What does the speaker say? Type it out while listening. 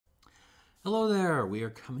Hello there! We are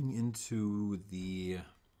coming into the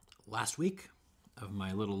last week of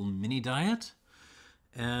my little mini diet.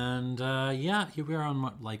 And yeah, here we are on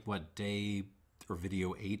what day, or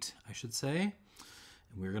video 8, I should say. And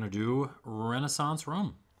we're going to do Renaissance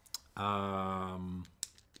rum. I've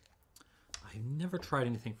never tried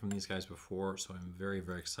anything from these guys before, so I'm very,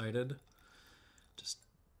 very excited. Just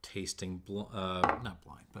tasting, not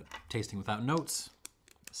blind, but tasting without notes.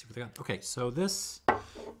 Let's see what they got. Okay, so this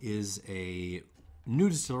is a new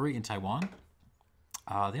distillery in Taiwan.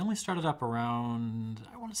 They only started up around,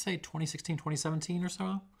 I want to say 2016, 2017 or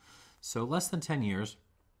so. So less than 10 years.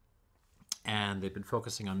 And they've been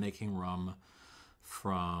focusing on making rum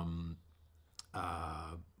from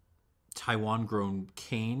Taiwan-grown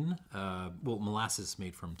cane, molasses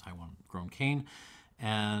made from Taiwan-grown cane,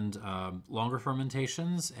 and longer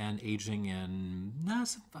fermentations and aging in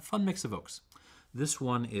a fun mix of oaks. This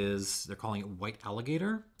one is, they're calling it white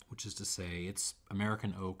alligator, which is to say it's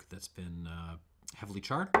American oak that's been heavily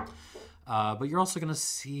charred. But you're also going to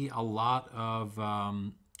see a lot of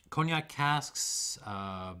cognac casks,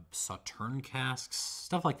 sauterne casks,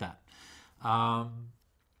 stuff like that.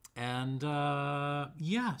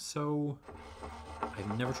 Yeah, so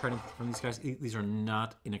I've never tried anything from these guys. These are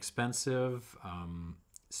not inexpensive.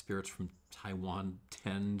 Spirits from Taiwan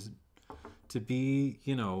tend to be,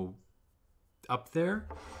 you know, up there.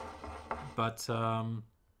 But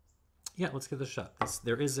yeah, let's give this a shot.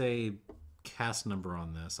 There is a cask number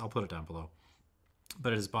on this. I'll put it down below.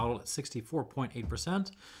 But it is bottled at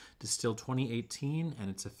 64.8%, distilled 2018, and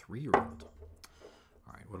it's a 3-year-old.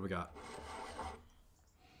 All right, what do we got?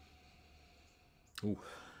 Ooh.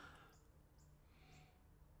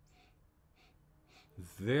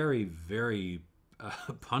 Very, very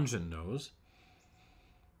pungent nose.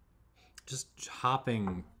 Just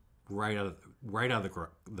hopping right out of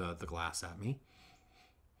the glass at me.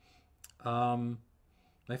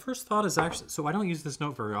 My first thought is actually, so I don't use this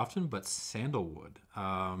note very often, but sandalwood.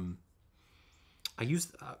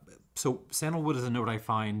 So sandalwood is a note I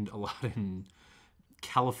find a lot in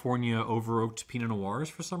California over-oaked Pinot Noirs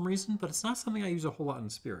for some reason, but it's not something I use a whole lot in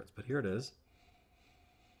spirits, but here it is.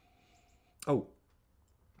 Oh,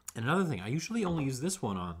 and another thing, I usually only use this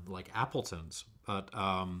one on like Appletons, but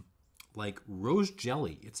like rose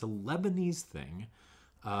jelly. It's a Lebanese thing.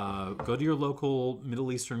 Go to your local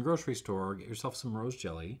Middle Eastern grocery store, get yourself some rose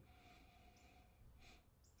jelly.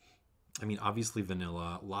 I mean, obviously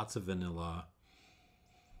vanilla, lots of vanilla.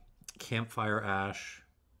 Campfire ash.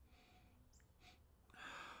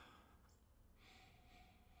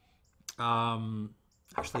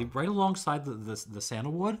 Actually, right alongside the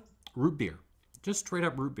sandalwood, root beer. Just straight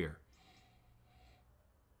up root beer.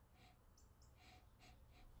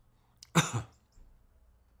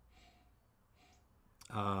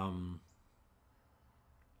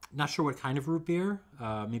 Not sure what kind of root beer.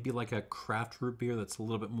 Maybe like a craft root beer that's a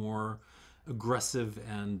little bit more aggressive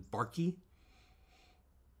and barky.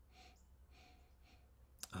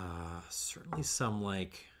 Certainly some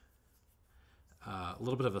like a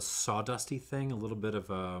little bit of a sawdusty thing, a little bit of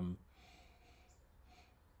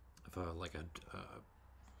like a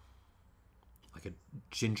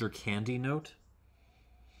ginger candy note.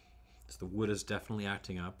 So the wood is definitely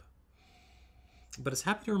acting up. But it's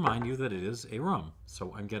happy to remind you that it is a rum.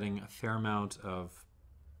 So I'm getting a fair amount of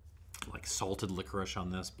like salted licorice on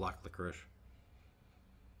this, black licorice.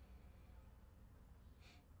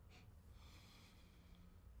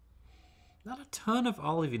 Not a ton of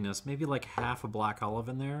oliviness, maybe like half a black olive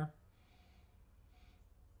in there.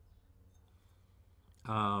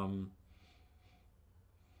 But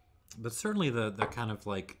certainly the kind of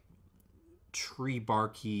like tree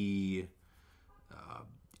barky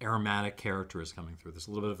aromatic character is coming through. There's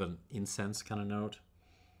a little bit of an incense kind of note.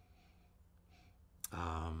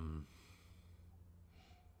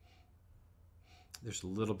 There's a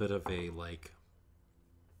little bit of a like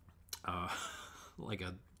like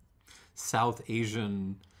a South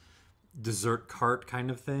Asian dessert cart kind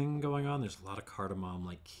of thing going on. There's a lot of cardamom,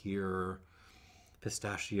 like Kyaru,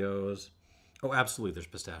 pistachios. Oh, absolutely, there's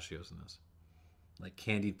pistachios in this. Like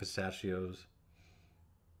candied pistachios.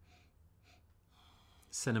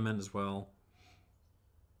 Cinnamon as well.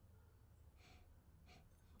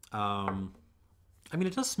 I mean,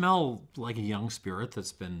 it does smell like a young spirit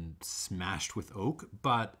that's been smashed with oak,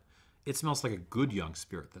 but it smells like a good young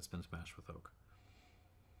spirit that's been smashed with oak.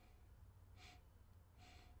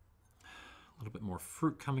 A little bit more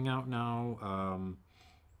fruit coming out now.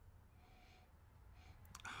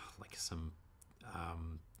 Like some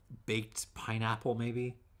baked pineapple,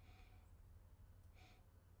 maybe.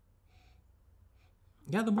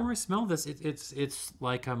 Yeah, the more I smell this, it's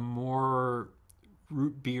like a more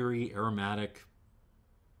root beery, aromatic,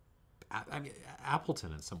 I mean,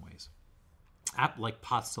 Appleton in some ways. Like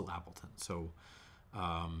pot still Appleton. So,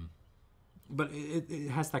 but it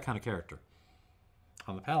has that kind of character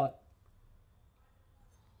on the palate.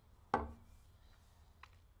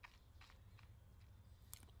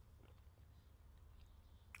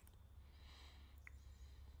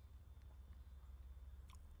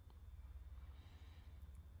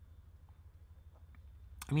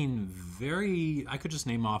 I mean, I could just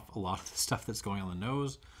name off a lot of the stuff that's going on the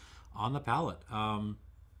nose, on the palate.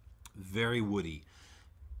 Very woody.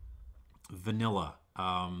 Vanilla.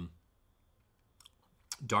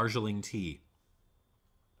 Darjeeling tea.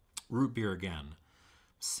 Root beer again.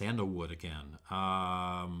 Sandalwood again.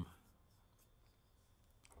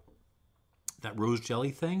 That rose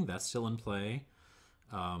jelly thing, that's still in play.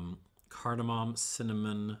 Cardamom,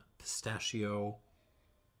 cinnamon, pistachio.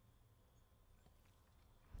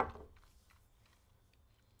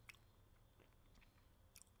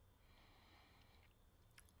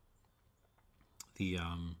 The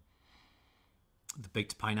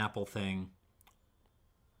baked pineapple thing.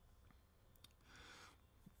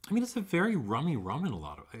 I mean, it's a very rummy rum in a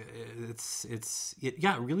lot of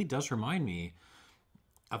yeah, it really does remind me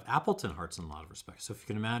of Appleton hearts in a lot of respects. So if you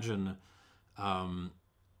can imagine,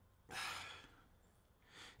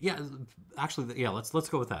 yeah, actually, yeah, let's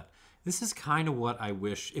go with that. This is kind of what I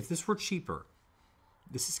wish, if this were cheaper,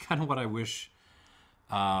 this is kind of what I wish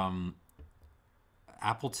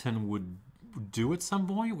Appleton would do at some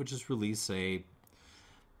point, which is release a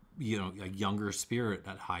younger spirit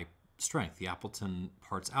at high strength. The Appleton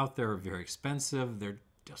parts out there are very expensive. They're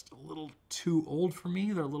just a little too old for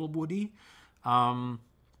me. They're a little woody. But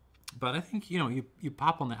I think, you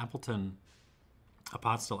pop on the Appleton, a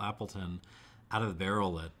pot still Appleton out of the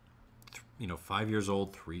barrel at, 5 years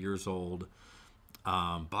old, 3 years old,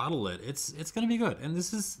 bottle it. It's going to be good. And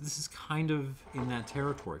this is kind of in that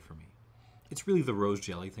territory for me. It's really the rose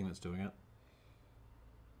jelly thing that's doing it.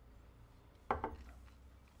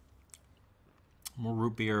 More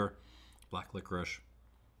root beer, black licorice.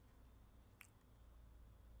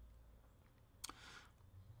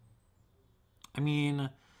 I mean,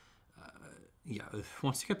 yeah,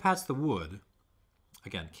 once you get past the wood,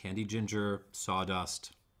 again, candied ginger,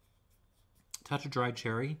 sawdust, touch of dried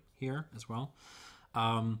cherry here as well.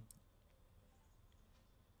 Once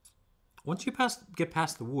you get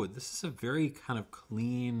past the wood, this is a very kind of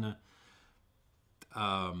clean,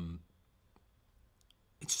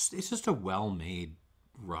 it's just a well-made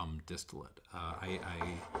rum distillate.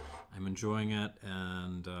 I'm enjoying it,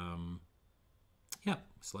 and yeah.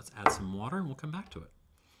 So let's add some water, and we'll come back to it.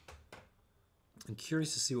 I'm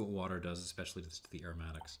curious to see what water does, especially to the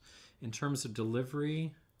aromatics. In terms of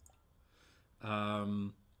delivery,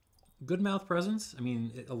 good mouth presence. I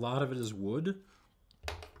mean, a lot of it is wood,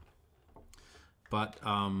 but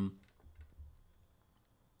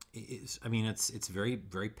it's very,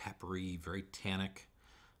 very peppery, very tannic.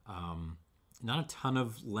 Not a ton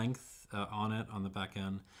of length on it on the back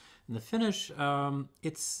end. And the finish,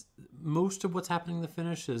 it's most of what's happening in the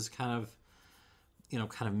finish is kind of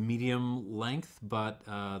medium length, but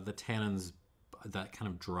the tannins, that kind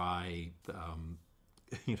of dry,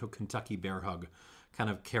 Kentucky bear hug, kind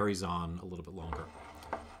of carries on a little bit longer.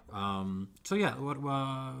 So yeah,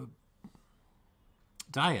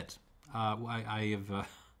 diet. I've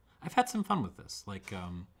had some fun with this. Like,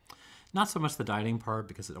 not so much the dieting part,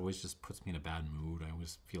 because it always just puts me in a bad mood. I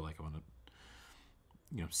always feel like I want to,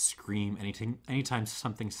 scream anytime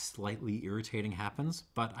something slightly irritating happens.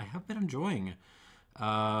 But I have been enjoying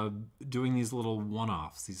doing these little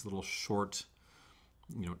one-offs, these little short,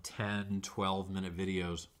 10, 12-minute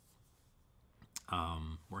videos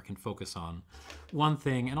where I can focus on one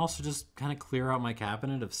thing and also just kind of clear out my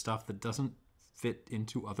cabinet of stuff that doesn't fit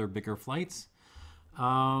into other bigger flights.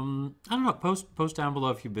 I don't know. Post down below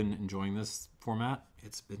if you've been enjoying this format.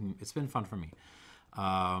 It's been fun for me.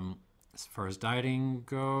 As far as dieting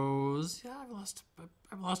goes, yeah, I've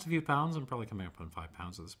lost a few pounds. I'm probably coming up on 5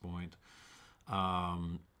 pounds at this point.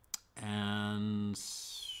 And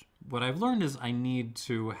what I've learned is I need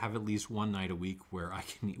to have at least one night a week where I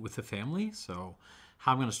can eat with the family. So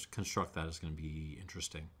how I'm going to construct that is going to be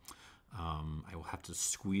interesting. I will have to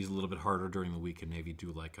squeeze a little bit harder during the week and maybe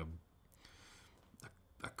do like a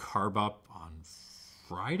carb up on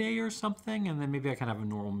Friday or something, and then maybe I can have a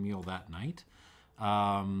normal meal that night.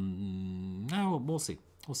 No, we'll see.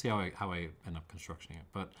 We'll see how I end up constructing it.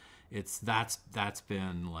 But that's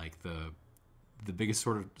been like the biggest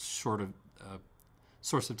sort of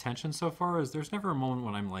source of tension so far. Is there's never a moment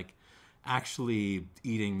when I'm like actually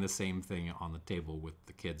eating the same thing on the table with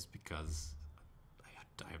the kids, because I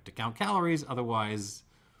have to count calories, otherwise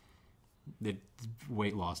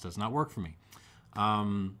weight loss does not work for me.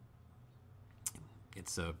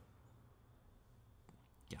 It's a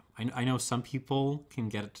I know some people can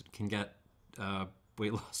get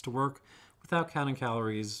weight loss to work without counting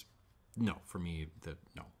calories. No, for me,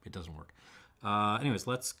 no, it doesn't work. Anyways,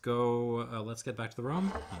 let's go. Let's get back to the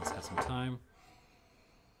rum. Let's have some time.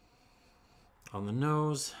 On the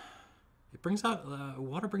nose, it brings out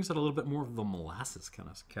water. Brings out a little bit more of the molasses kind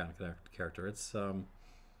of character. It's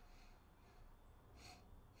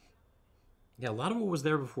yeah, a lot of what was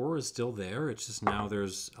there before is still there. It's just now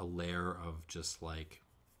there's a layer of just like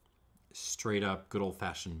straight up good old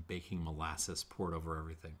fashioned baking molasses poured over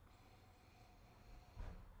everything.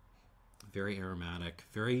 Very aromatic,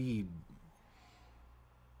 very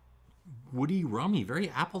woody, rummy, very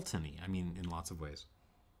Appleton-y. I mean, in lots of ways.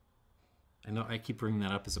 I know I keep bringing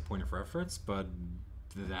that up as a point of reference, but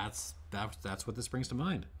that's what this brings to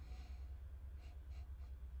mind.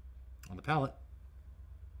 On the palate.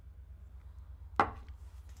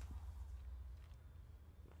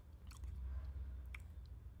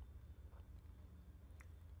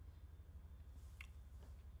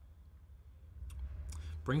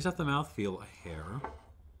 Brings up the mouthfeel a hair.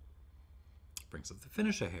 Brings up the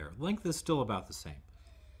finish a hair. Length is still about the same.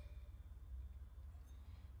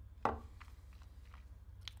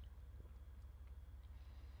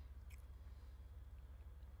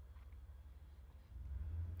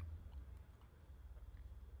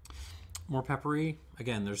 More peppery.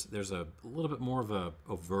 Again, there's a little bit more of a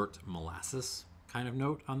overt molasses kind of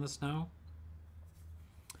note on this now.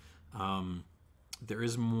 There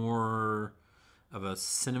is more of a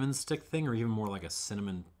cinnamon stick thing, or even more like a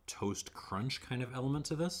cinnamon toast crunch kind of element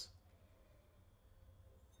to this.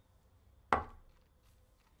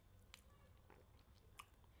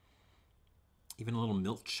 Even a little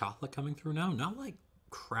milk chocolate coming through now. Not like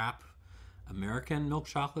crap American milk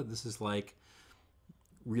chocolate. This is like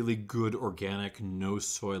really good organic, no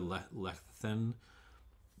soy lecithin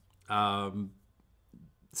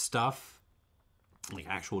stuff. Like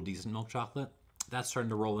actual decent milk chocolate. That's starting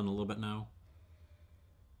to roll in a little bit now.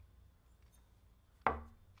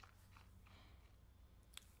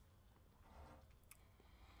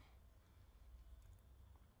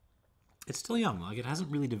 It's still young. Like, it hasn't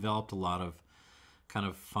really developed a lot of kind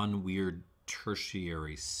of fun, weird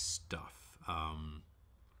tertiary stuff.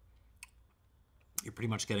 You're pretty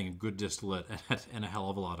much getting a good distillate and a hell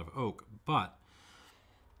of a lot of oak, but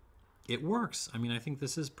it works. I mean, I think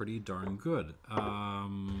this is pretty darn good. What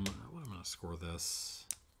am I going to score this?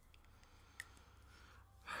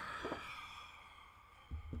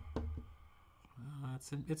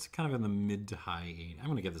 It's kind of in the mid to high 80. I'm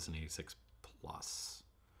going to give this an 86 plus.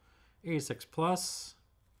 86 plus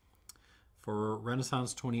for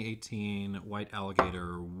Renaissance 2018 White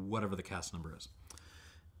Alligator, whatever the cast number is.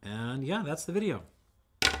 And yeah, that's the video.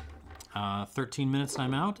 13 minutes and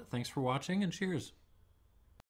I'm out. Thanks for watching and cheers.